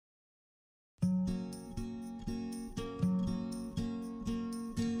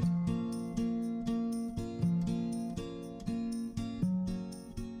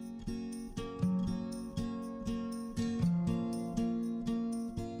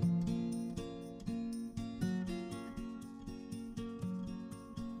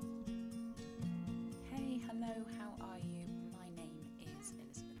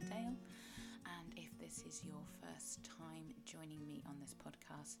first time joining me on this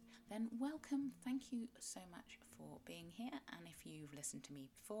podcast, then welcome. Thank you so much for being here. And if you've listened to me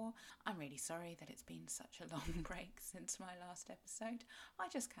before, I'm really sorry that it's been such a long break since my last episode. I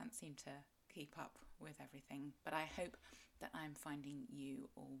just can't seem to keep up with everything, but I hope that I'm finding you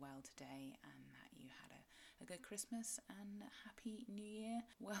all well today and that you had a good Christmas and a happy New Year.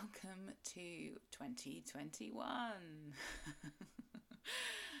 Welcome to 2021.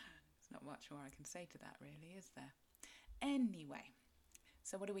 There's not much more I can say to that, really, is there? Anyway,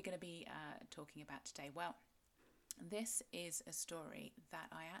 so what are we going to be talking about today? Well, this is a story that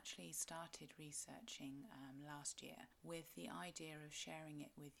I actually started researching last year with the idea of sharing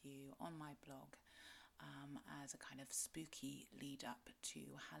it with you on my blog as a kind of spooky lead up to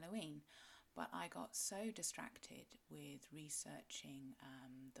Halloween. But I got so distracted with researching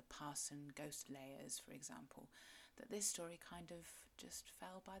the Parson ghost layers, for example, that this story kind of just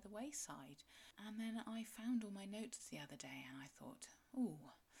fell by the wayside. And then I found all my notes the other day and I thought, oh,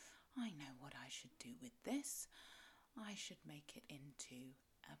 I know what I should do with this. I should make it into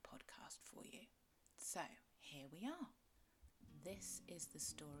a podcast for you. So here we are. This is the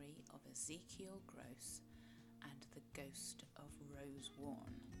story of Ezekiel Grosse and the ghost of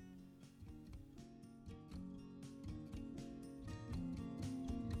Rosewarne.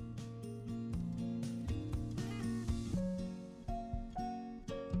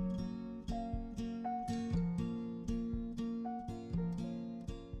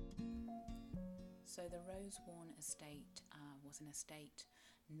 So the Rosewarne estate was an estate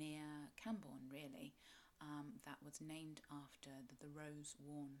near Camborne, really, that was named after the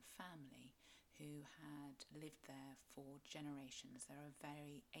Rosewarne family who had lived there for generations. They're a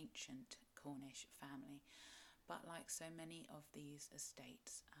very ancient Cornish family. But like so many of these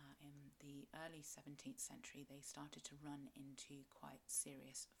estates, in the early 17th century, they started to run into quite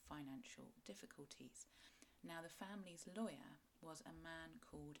serious financial difficulties. Now, the family's lawyer was a man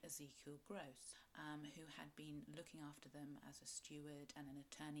called Ezekiel Grosse, who had been looking after them as a steward and an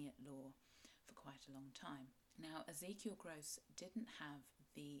attorney at law for quite a long time. Now, Ezekiel Grosse didn't have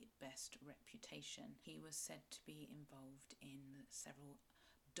the best reputation. He was said to be involved in several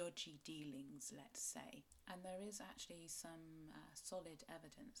dodgy dealings, let's say. And there is actually some solid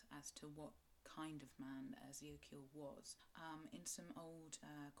evidence as to what kind of man Ezekiel was. In some old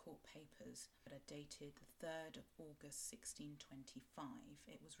court papers that are dated the 3rd of August 1625,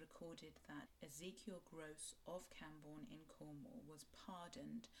 it was recorded that Ezekiel Grosse of Camborne in Cornwall was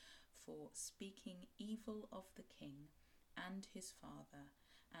pardoned for speaking evil of the king and his father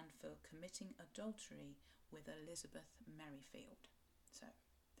and for committing adultery with Elizabeth Merrifield. So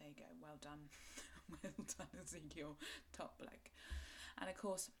there you go, well done. Well done, Ezekiel, top bloke. And of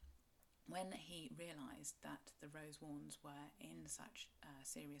course, when he realised that the Rosewarnes were in such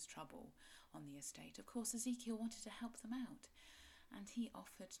serious trouble on the estate, of course Ezekiel wanted to help them out, and he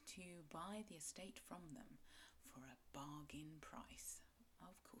offered to buy the estate from them for a bargain price.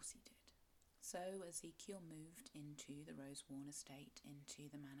 Of course he did. So Ezekiel moved into the Rosewarne estate,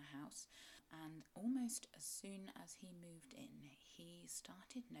 into the manor house, and almost as soon as he moved in, he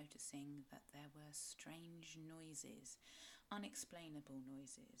started noticing that there were strange noises, unexplainable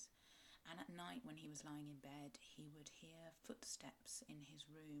noises. And at night when he was lying in bed, he would hear footsteps in his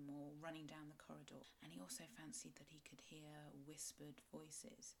room or running down the corridor, and he also fancied that he could hear whispered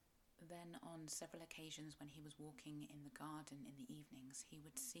voices. Then on several occasions when he was walking in the garden in the evenings, he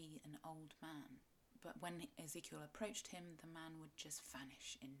would see an old man. But when Ezekiel approached him, the man would just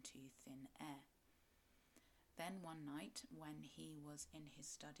vanish into thin air. Then one night, when he was in his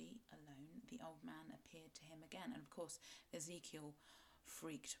study alone, the old man appeared to him again. And of course, Ezekiel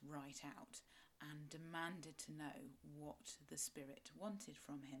freaked right out and demanded to know what the spirit wanted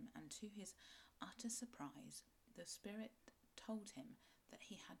from him. And to his utter surprise, the spirit told him that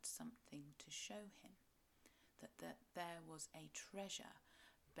he had something to show him, that there was a treasure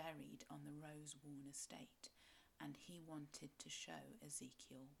buried on the Rosewarne estate, and he wanted to show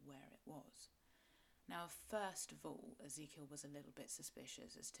Ezekiel where it was. Now, first of all, Ezekiel was a little bit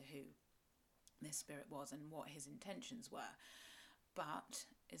suspicious as to who this spirit was and what his intentions were, but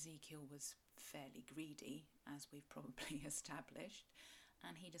Ezekiel was fairly greedy, as we've probably established,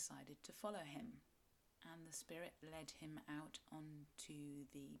 and he decided to follow him. And the spirit led him out onto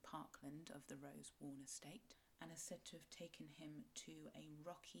the parkland of the Rosewarne estate and is said to have taken him to a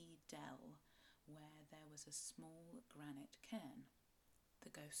rocky dell where there was a small granite cairn. The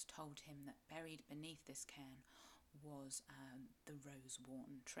ghost told him that buried beneath this cairn was the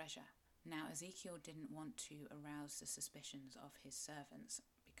Rosewarne treasure. Now, Ezekiel didn't want to arouse the suspicions of his servants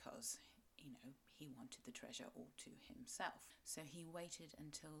because, he wanted the treasure all to himself. So he waited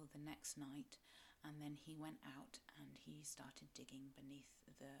until the next night And then he went out and he started digging beneath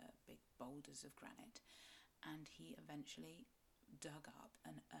the big boulders of granite, and he eventually dug up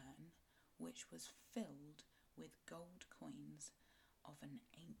an urn which was filled with gold coins of an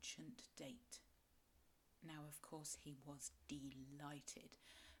ancient date. Now, of course, he was delighted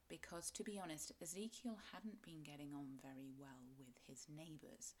because, to be honest, Ezekiel hadn't been getting on very well with his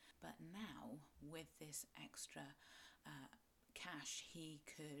neighbours. But now, with this extra cash, he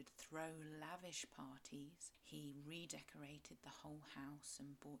could throw lavish parties. He redecorated the whole house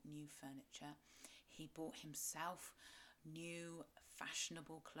and bought new furniture. He bought himself new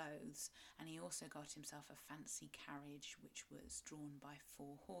fashionable clothes, and he also got himself a fancy carriage which was drawn by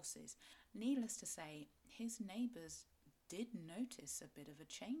 4 horses. Needless to say, his neighbours did notice a bit of a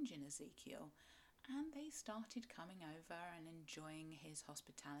change in Ezekiel, and they started coming over and enjoying his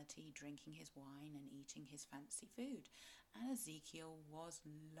hospitality, drinking his wine and eating his fancy food. And Ezekiel was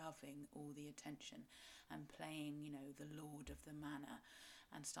loving all the attention and playing, the lord of the manor,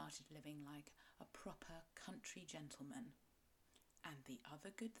 and started living like a proper country gentleman. And the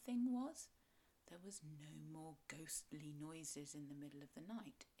other good thing was, there was no more ghostly noises in the middle of the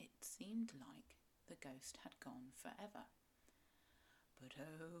night. It seemed like the ghost had gone forever. But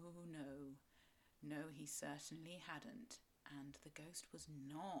oh no, he certainly hadn't, and the ghost was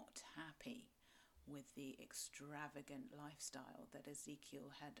not happy with the extravagant lifestyle that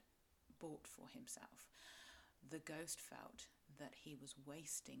Ezekiel had bought for himself. The ghost felt that he was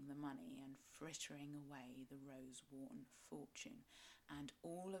wasting the money and frittering away the Rosewarne fortune, and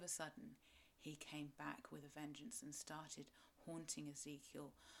all of a sudden he came back with a vengeance and started haunting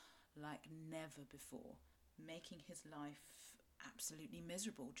Ezekiel like never before, making his life absolutely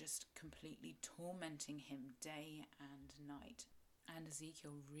miserable, just completely tormenting him day and night. And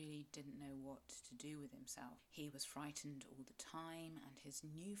Ezekiel really didn't know what to do with himself. He was frightened all the time, and his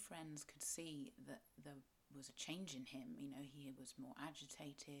new friends could see that there was a change in him. He was more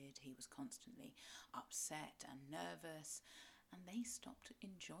agitated, he was constantly upset and nervous, and they stopped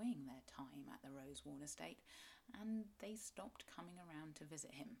enjoying their time at the Rosewarne estate, and they stopped coming around to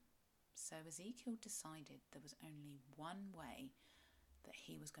visit him. So Ezekiel decided there was only one way that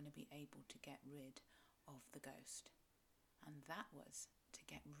he was going to be able to get rid of the ghost, and that was to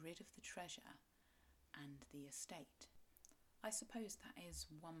get rid of the treasure and the estate. I suppose that is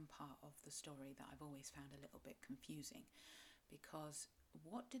one part of the story that I've always found a little bit confusing, because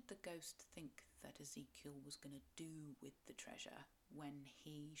what did the ghost think that Ezekiel was going to do with the treasure when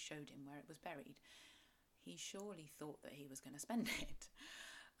he showed him where it was buried? He surely thought that he was going to spend it.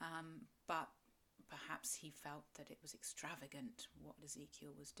 But perhaps he felt that it was extravagant what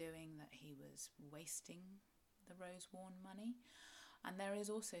Ezekiel was doing, that he was wasting the Rosewarne money. And there is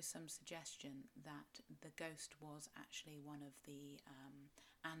also some suggestion that the ghost was actually one of the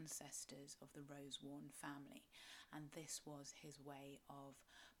ancestors of the Rosewarne family, and this was his way of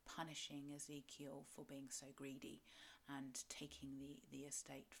punishing Ezekiel for being so greedy and taking the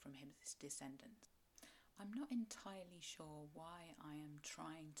estate from his descendants. I'm not entirely sure why I am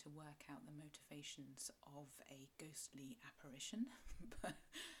trying to work out the motivations of a ghostly apparition, but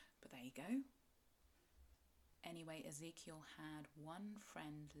there you go. Anyway, Ezekiel had one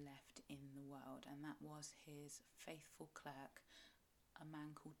friend left in the world, and that was his faithful clerk, a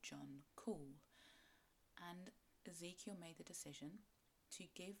man called John Cool. And Ezekiel made the decision to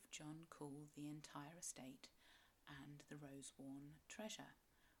give John Cool the entire estate and the Rosewarne treasure,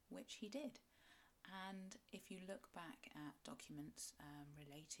 which he did. And if you look back at documents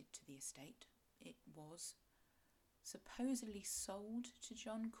related to the estate, it was supposedly sold to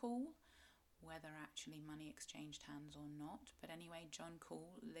John Cool, whether actually money exchanged hands or not. But anyway, John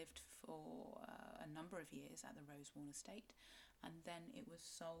Cool lived for a number of years at the Rosewarne estate, and then it was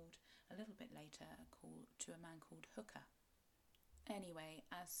sold a little bit later to a man called Hooker. Anyway,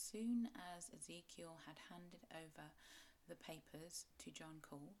 as soon as Ezekiel had handed over the papers to John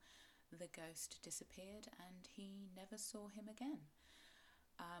Cool, the ghost disappeared and he never saw him again.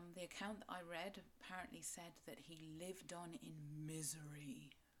 The account that I read apparently said that he lived on in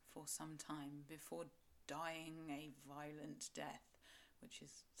misery for some time before dying a violent death, which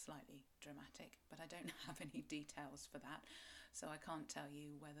is slightly dramatic, but I don't have any details for that, so I can't tell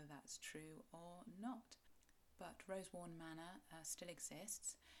you whether that's true or not. But Rosewarne Manor still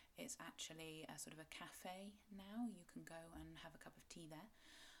exists. It's actually a sort of a cafe now. You can go and have a cup of tea there.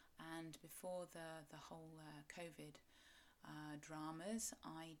 And before the whole COVID dramas,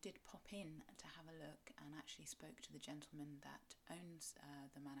 I did pop in to have a look and actually spoke to the gentleman that owns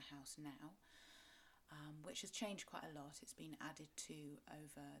the manor house now, which has changed quite a lot. It's been added to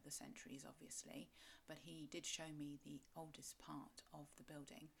over the centuries, obviously, but he did show me the oldest part of the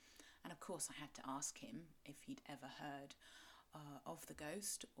building. And of course I had to ask him if he'd ever heard of the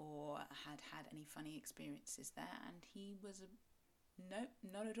ghost or had any funny experiences there, and he was nope,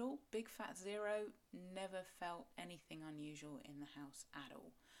 not at all. Big fat zero. Never felt anything unusual in the house at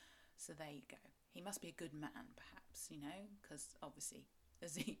all. So there you go. He must be a good man, perhaps, because obviously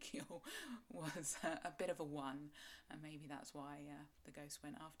Ezekiel was a bit of a one, and maybe that's why the ghost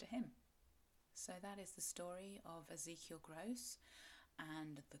went after him. So that is the story of Ezekiel Grosse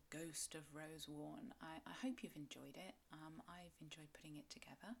and the ghost of Rosewarne. I hope you've enjoyed it. I've enjoyed putting it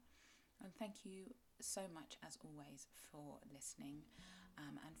together. And thank you so much, as always, for listening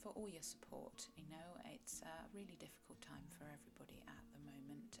and for all your support. It's a really difficult time for everybody at the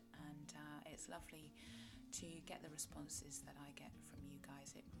moment, and it's lovely to get the responses that I get from you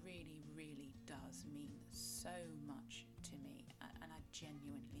guys. It really, really does mean so much to me, and I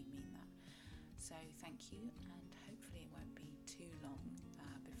genuinely mean that. So thank you, and hopefully it won't be too long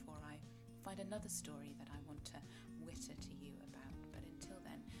before I find another story that I want to witter to you about. But until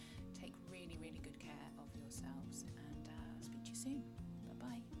then, take really, really good care of yourselves, and speak to you soon.